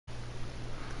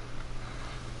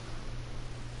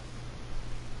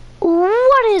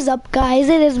is up, guys?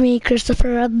 It is me,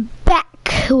 Christopher. I'm back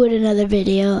with another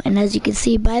video, and as you can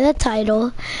see by the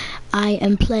title, I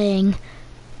am playing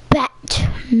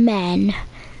Batman,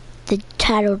 the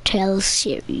Tattletale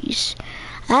series.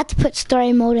 I had to put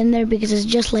story mode in there because it's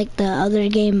just like the other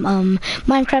game,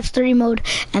 Minecraft story mode,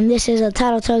 and this is a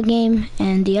Tattletale game,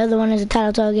 and the other one is a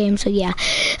Tattletale game, so yeah.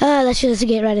 Let's just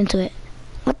get right into it.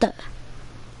 What the?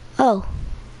 Oh.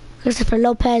 Christopher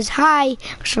Lopez, hi.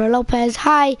 Christopher Lopez,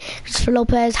 hi. Christopher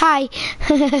Lopez, hi.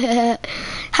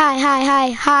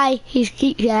 Hi.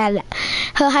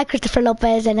 Hi, Christopher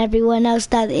Lopez and everyone else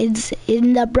that is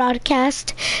in the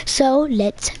broadcast. So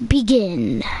let's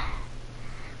begin.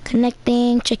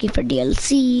 Connecting, checking for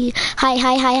DLC.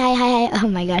 Hi. Oh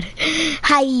my god.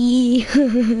 Hi.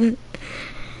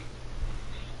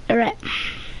 All right.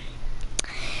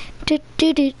 Oh,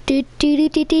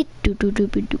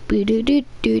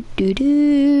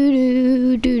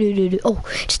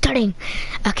 it's starting.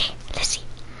 Okay, let's see.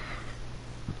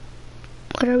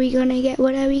 What are we gonna get?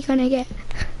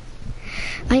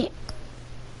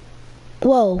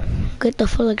 Whoa, get the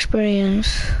full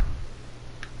experience.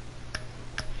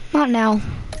 Not now.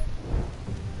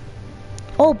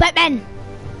 Oh, Batman!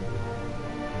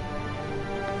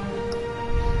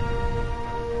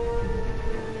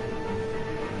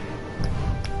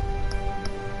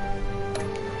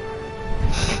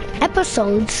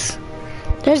 Episodes.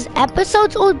 There's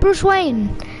episodes? Oh, Bruce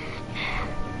Wayne.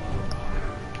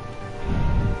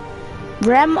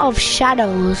 Realm of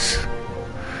Shadows.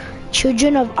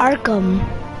 Children of Arkham.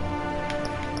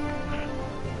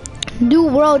 New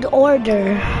World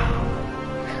Order.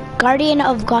 Guardian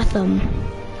of Gotham.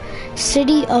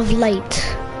 City of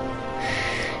Light.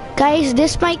 Guys,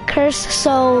 this might curse,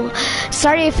 so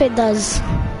sorry if it does.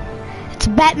 It's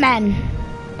Batman.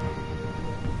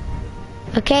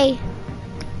 Okay?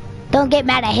 Don't get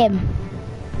mad at him.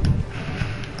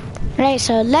 Right,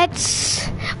 so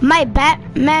my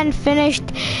Batman finished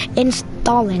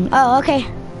installing. Oh, okay.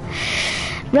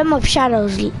 Realm of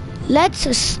Shadows.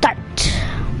 Let's start.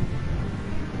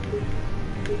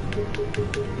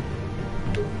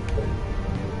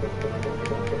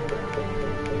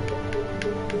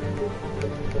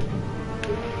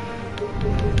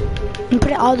 And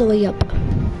put it all the way up.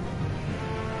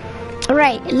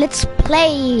 Alright, let's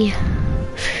play.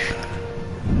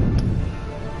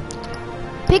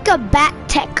 Pick a Bat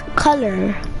Tech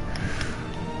color.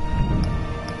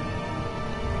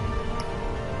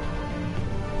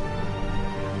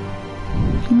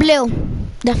 Blue.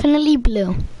 Definitely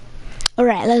blue.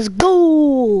 Alright, let's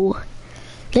go.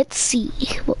 Let's see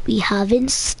what we have in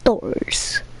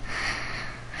stores.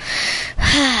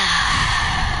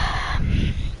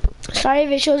 Sorry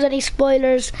if it shows any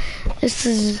spoilers. This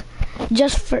is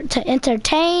just to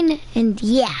entertain, and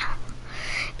yeah,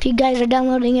 if you guys are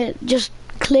downloading it, just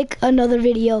click another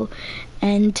video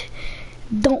and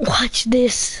don't watch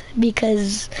this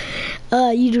because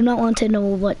you do not want to know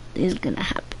what is gonna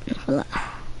happen.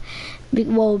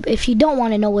 Well, if you don't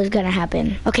want to know what's gonna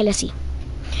happen, okay, let's see.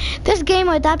 This game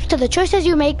adapts to the choices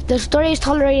you make. The story is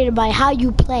tolerated by how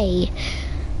you play.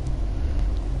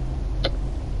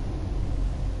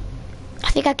 I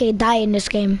think I could die in this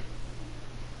game.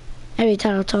 Every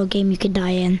Tattletale game you could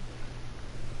die in.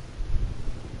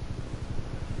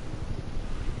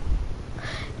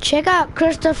 Check out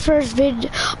Christopher's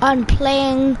video on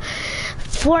playing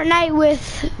Fortnite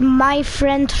with my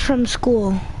friend from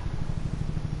school.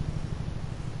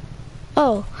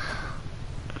 Oh.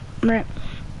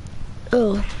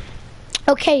 Oh.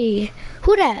 Okay.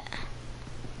 Who that?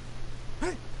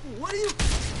 Hey, what are you?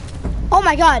 Oh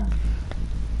my god.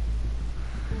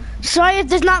 Sorry if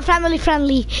this is not family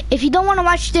friendly. If you don't want to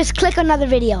watch this, click another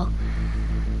video.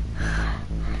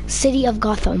 City of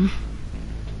Gotham.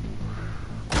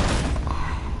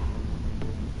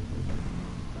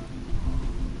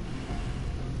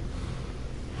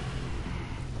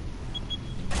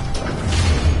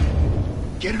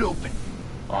 Get it open.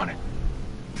 On it.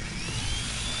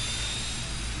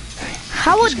 Hey,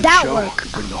 how would that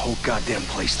work? Bring the whole goddamn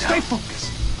place down. Stay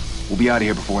focused. We'll be out of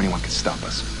here before anyone can stop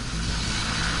us.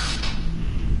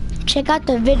 Check out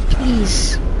the vid,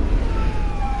 please.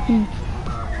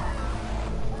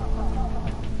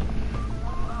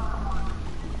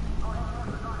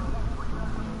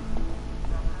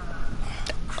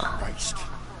 Christ.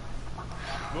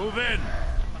 Move in.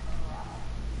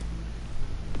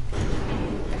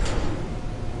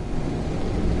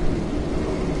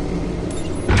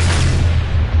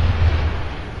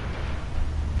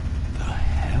 The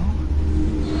hell?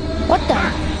 What the?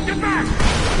 Get back!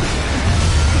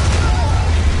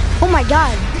 Oh my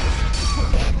god.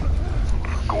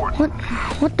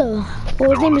 What the? Oh,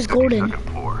 his name is Gordon.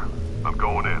 Floor. I'm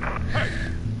going in. Hey!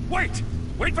 Wait!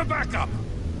 Wait for backup!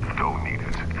 Don't need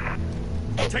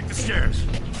it. Take the stairs.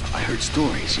 I heard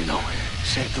stories, you know.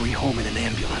 Sent 3 home in an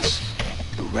ambulance.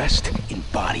 The rest in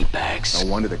body bags.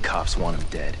 No wonder the cops want him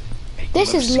dead. Hey,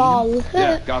 This you is ever seen lol. him?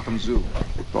 Yeah, Gotham Zoo.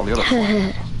 With all the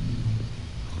other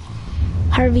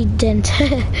Harvey Dent.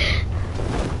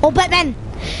 Oh, Batman!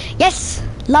 Yes!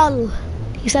 Lol.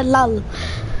 He said lol.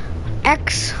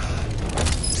 X.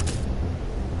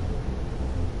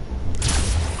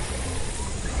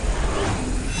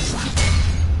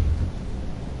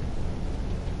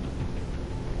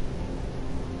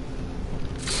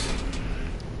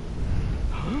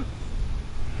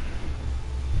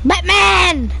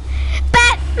 Batman!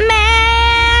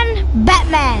 Batman!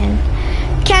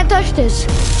 Batman! Can't touch this.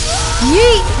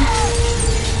 Yeet!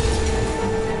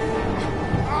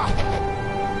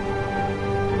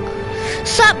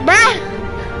 Sup, bruh?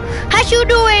 How you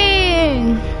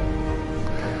doing?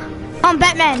 I'm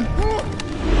Batman.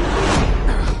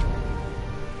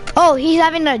 Oh, he's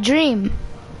having a dream.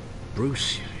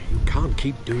 Bruce, you can't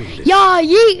keep doing this. Yeah,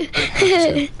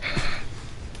 yeet!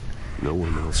 No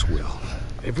one else will.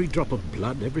 Every drop of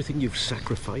blood, everything you've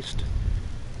sacrificed.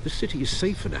 The city is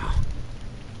safer now.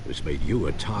 It's made you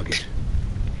a target.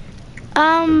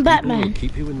 People will Batman.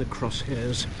 keep you in the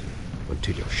crosshairs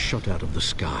until you're shot out of the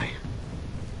sky.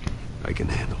 I can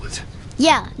handle it.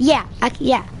 Yeah.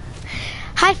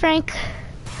 Hi, Frank.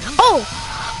 Oh,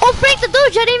 Frank the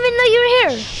Doge, I didn't even know you were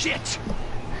here. Shit!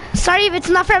 Sorry if it's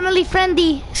not family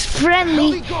friendly. It's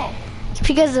friendly.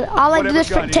 Because all I do is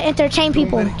to entertain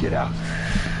people. Get out.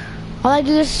 All I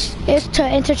do is to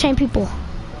entertain people.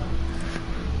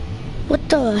 What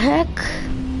the heck?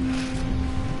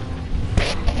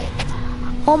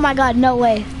 Oh my god, no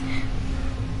way.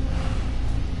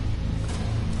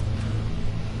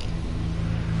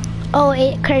 Oh,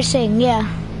 cursing, yeah.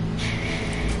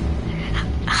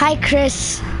 Hi,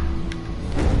 Chris.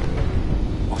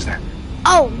 What was that?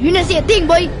 Oh, you didn't see a thing,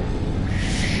 boy.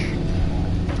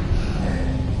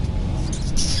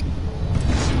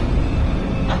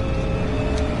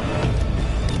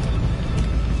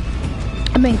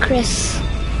 I mean, Chris.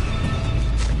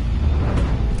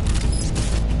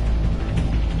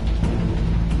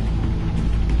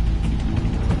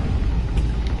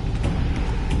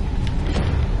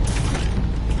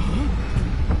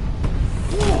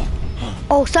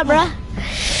 Oh, sup, bruh?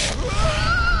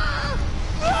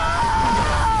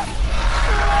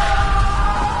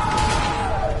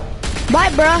 Bye,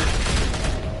 bruh.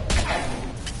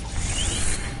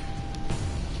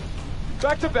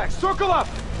 Back to back, circle up!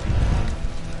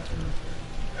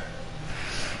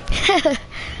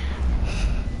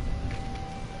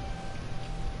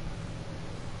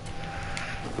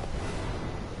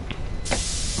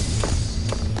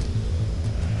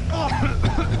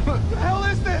 What the hell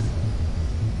is this?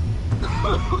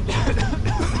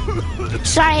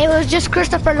 Sorry, it was just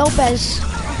Christopher Lopez.